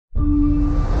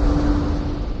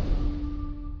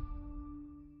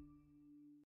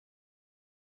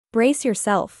Brace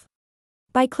yourself.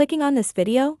 By clicking on this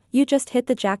video, you just hit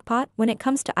the jackpot when it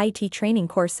comes to IT training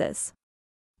courses.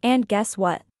 And guess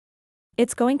what?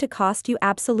 It's going to cost you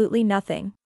absolutely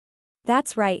nothing.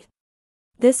 That's right.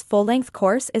 This full-length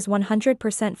course is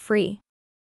 100% free.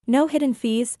 No hidden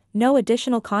fees, no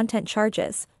additional content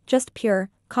charges, just pure,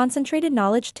 concentrated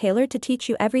knowledge tailored to teach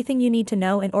you everything you need to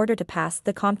know in order to pass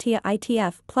the CompTIA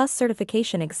ITF Plus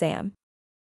certification exam.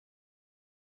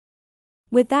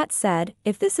 With that said,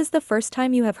 if this is the first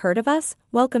time you have heard of us,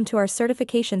 welcome to our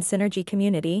Certification Cynergy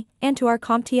community, and to our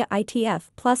CompTIA ITF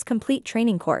Plus complete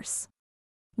training course.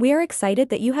 We are excited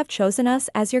that you have chosen us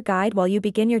as your guide while you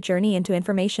begin your journey into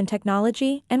information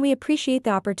technology, and we appreciate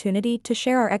the opportunity to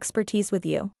share our expertise with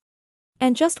you.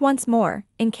 And just once more,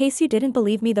 in case you didn't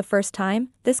believe me the first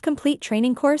time, this complete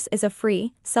training course is a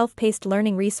free, self-paced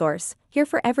learning resource, here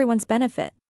for everyone's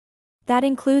benefit. That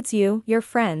includes you, your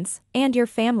friends, and your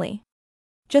family.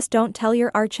 Just don't tell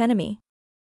your archenemy.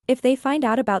 If they find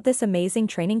out about this amazing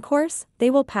training course, they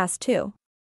will pass too.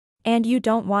 And you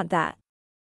don't want that.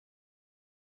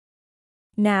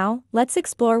 Now, let's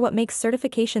explore what makes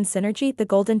Certification Cynergy the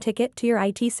golden ticket to your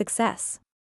IT success.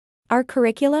 Our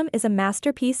curriculum is a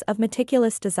masterpiece of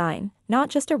meticulous design, not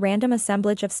just a random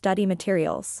assemblage of study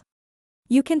materials.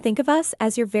 You can think of us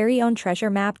as your very own treasure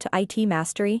map to IT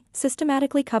mastery,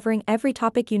 systematically covering every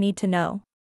topic you need to know.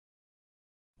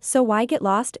 So why get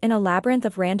lost in a labyrinth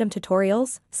of random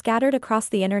tutorials, scattered across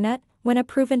the internet, when a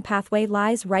proven pathway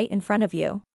lies right in front of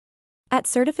you? At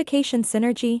Certification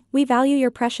Cynergy, we value your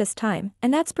precious time,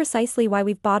 and that's precisely why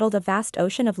we've bottled a vast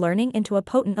ocean of learning into a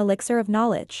potent elixir of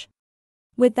knowledge.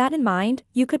 With that in mind,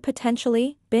 you could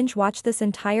potentially binge-watch this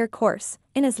entire course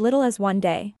in as little as one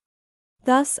day.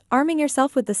 Thus, arming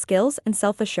yourself with the skills and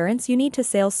self-assurance you need to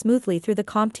sail smoothly through the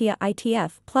CompTIA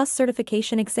ITF Plus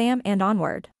certification exam and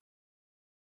onward.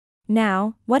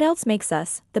 Now, what else makes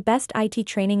us the best IT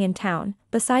training in town,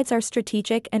 besides our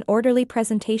strategic and orderly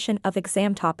presentation of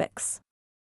exam topics?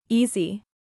 Easy.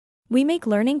 We make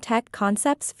learning tech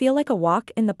concepts feel like a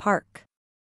walk in the park.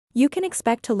 You can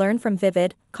expect to learn from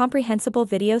vivid, comprehensible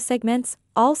video segments,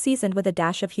 all seasoned with a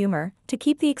dash of humor, to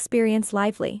keep the experience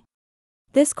lively.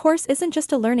 This course isn't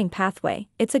just a learning pathway,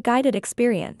 it's a guided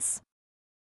experience.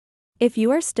 If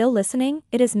you are still listening,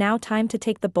 it is now time to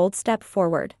take the bold step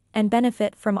forward and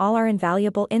benefit from all our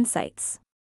invaluable insights.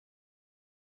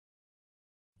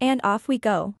 And off we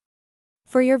go.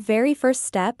 For your very first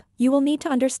step, you will need to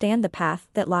understand the path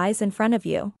that lies in front of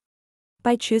you.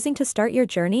 By choosing to start your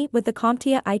journey with the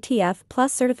CompTIA ITF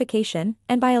Plus certification,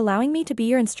 and by allowing me to be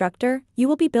your instructor, you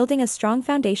will be building a strong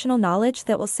foundational knowledge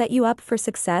that will set you up for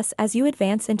success as you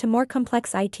advance into more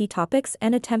complex IT topics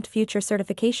and attempt future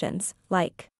certifications,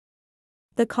 like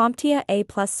the CompTIA A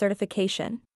Plus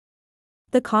certification,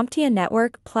 the CompTIA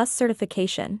Network Plus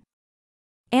certification,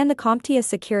 and the CompTIA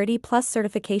Security Plus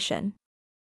certification.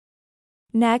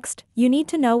 Next, you need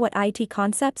to know what IT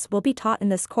concepts will be taught in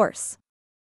this course.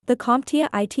 The CompTIA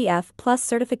ITF Plus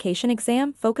certification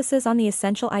exam focuses on the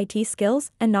essential IT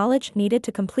skills and knowledge needed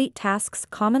to complete tasks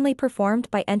commonly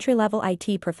performed by entry-level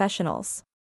IT professionals.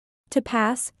 To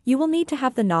pass, you will need to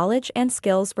have the knowledge and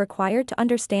skills required to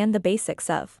understand the basics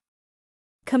of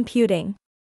computing,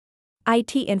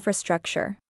 IT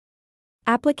infrastructure,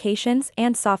 applications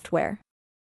and software,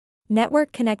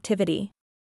 network connectivity,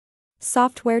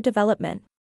 software development,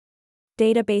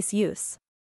 database use,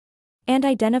 and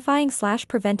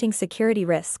identifying/preventing security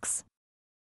risks.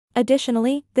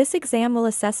 Additionally, this exam will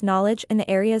assess knowledge in the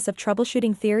areas of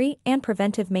troubleshooting theory and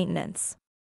preventive maintenance.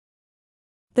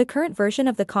 The current version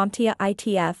of the CompTIA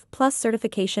ITF Plus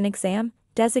certification exam,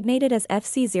 designated as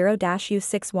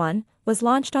FC0-U61, was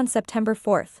launched on September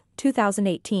 4,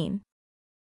 2018.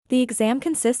 The exam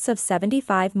consists of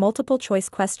 75 multiple-choice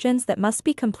questions that must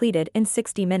be completed in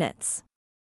 60 minutes.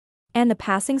 And the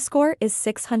passing score is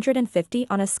 650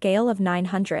 on a scale of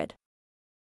 900.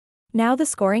 Now the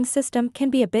scoring system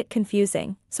can be a bit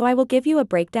confusing, so I will give you a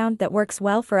breakdown that works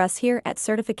well for us here at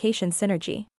Certification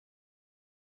Cynergy.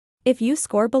 If you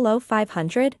score below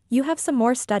 500, you have some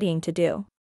more studying to do.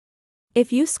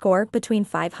 If you score between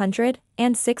 500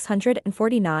 and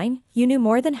 649, you knew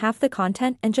more than half the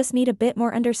content and just need a bit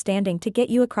more understanding to get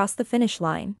you across the finish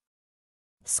line.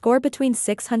 Score between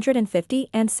 650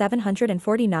 and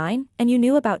 749, and you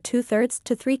knew about 2/3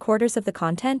 to 3/4 of the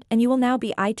content, and you will now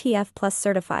be ITF Plus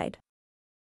certified.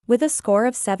 With a score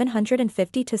of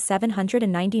 750 to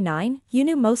 799, you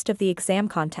knew most of the exam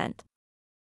content.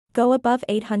 Go above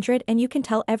 800 and you can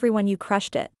tell everyone you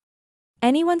crushed it.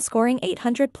 Anyone scoring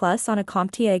 800 plus on a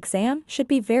CompTIA exam should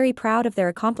be very proud of their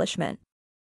accomplishment.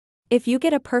 If you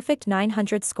get a perfect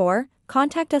 900 score,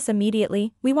 contact us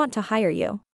immediately, we want to hire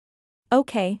you.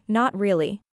 Okay, not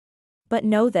really. But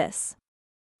know this.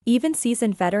 Even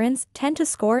seasoned veterans tend to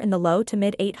score in the low to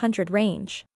mid 800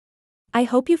 range. I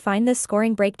hope you find this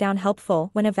scoring breakdown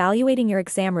helpful when evaluating your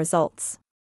exam results.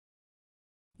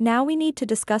 Now we need to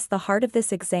discuss the heart of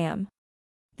this exam.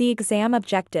 The exam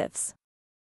objectives.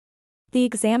 The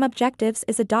exam objectives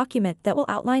is a document that will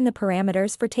outline the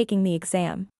parameters for taking the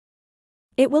exam.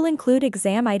 It will include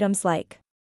exam items like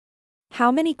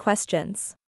how many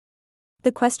questions,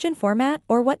 the question format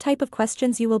or what type of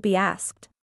questions you will be asked,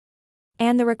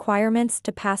 and the requirements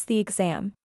to pass the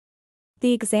exam.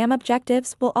 The exam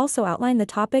objectives will also outline the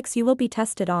topics you will be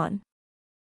tested on.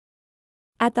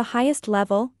 At the highest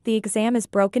level, the exam is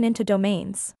broken into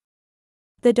domains.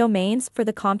 The domains for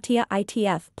the CompTIA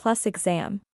ITF Plus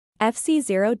exam,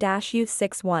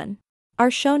 FC0-U61,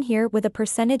 are shown here with a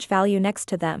percentage value next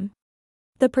to them.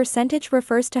 The percentage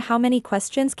refers to how many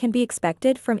questions can be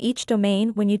expected from each domain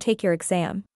when you take your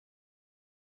exam.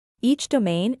 Each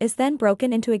domain is then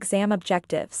broken into exam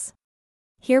objectives.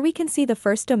 Here we can see the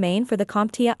first domain for the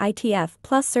CompTIA ITF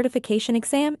Plus certification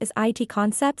exam is IT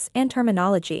concepts and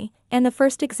terminology, and the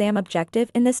first exam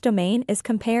objective in this domain is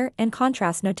compare and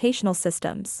contrast notational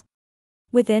systems.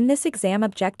 Within this exam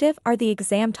objective are the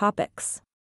exam topics.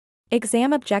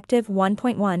 Exam objective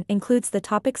 1.1 includes the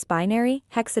topics binary,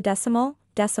 hexadecimal,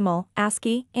 decimal,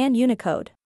 ASCII, and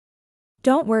Unicode.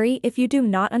 Don't worry if you do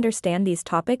not understand these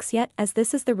topics yet, as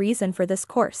this is the reason for this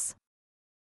course.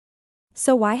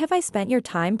 So why have I spent your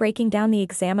time breaking down the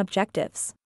exam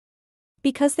objectives?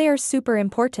 Because they are super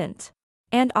important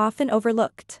and often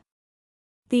overlooked.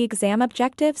 The exam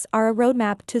objectives are a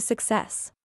roadmap to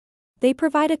success. They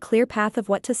provide a clear path of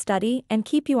what to study and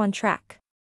keep you on track.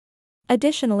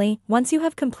 Additionally, once you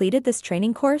have completed this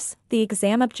training course, the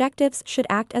exam objectives should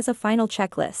act as a final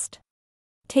checklist.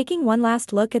 Taking one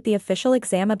last look at the official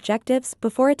exam objectives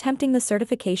before attempting the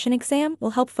certification exam will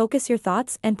help focus your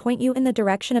thoughts and point you in the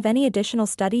direction of any additional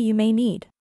study you may need.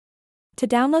 To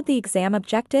download the exam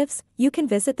objectives, you can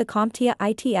visit the CompTIA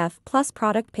ITF Plus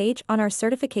product page on our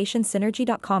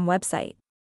certificationcynergy.com website.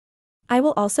 I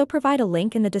will also provide a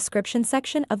link in the description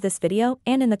section of this video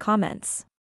and in the comments.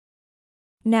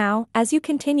 Now, as you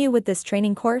continue with this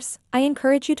training course, I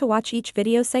encourage you to watch each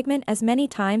video segment as many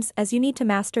times as you need to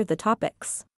master the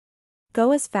topics.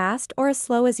 Go as fast or as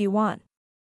slow as you want.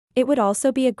 It would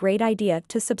also be a great idea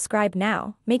to subscribe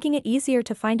now, making it easier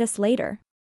to find us later.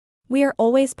 We are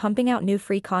always pumping out new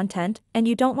free content, and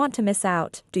you don't want to miss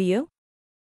out, do you?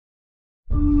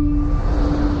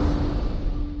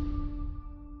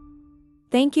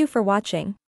 Thank you for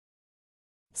watching.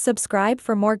 Subscribe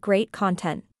for more great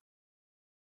content.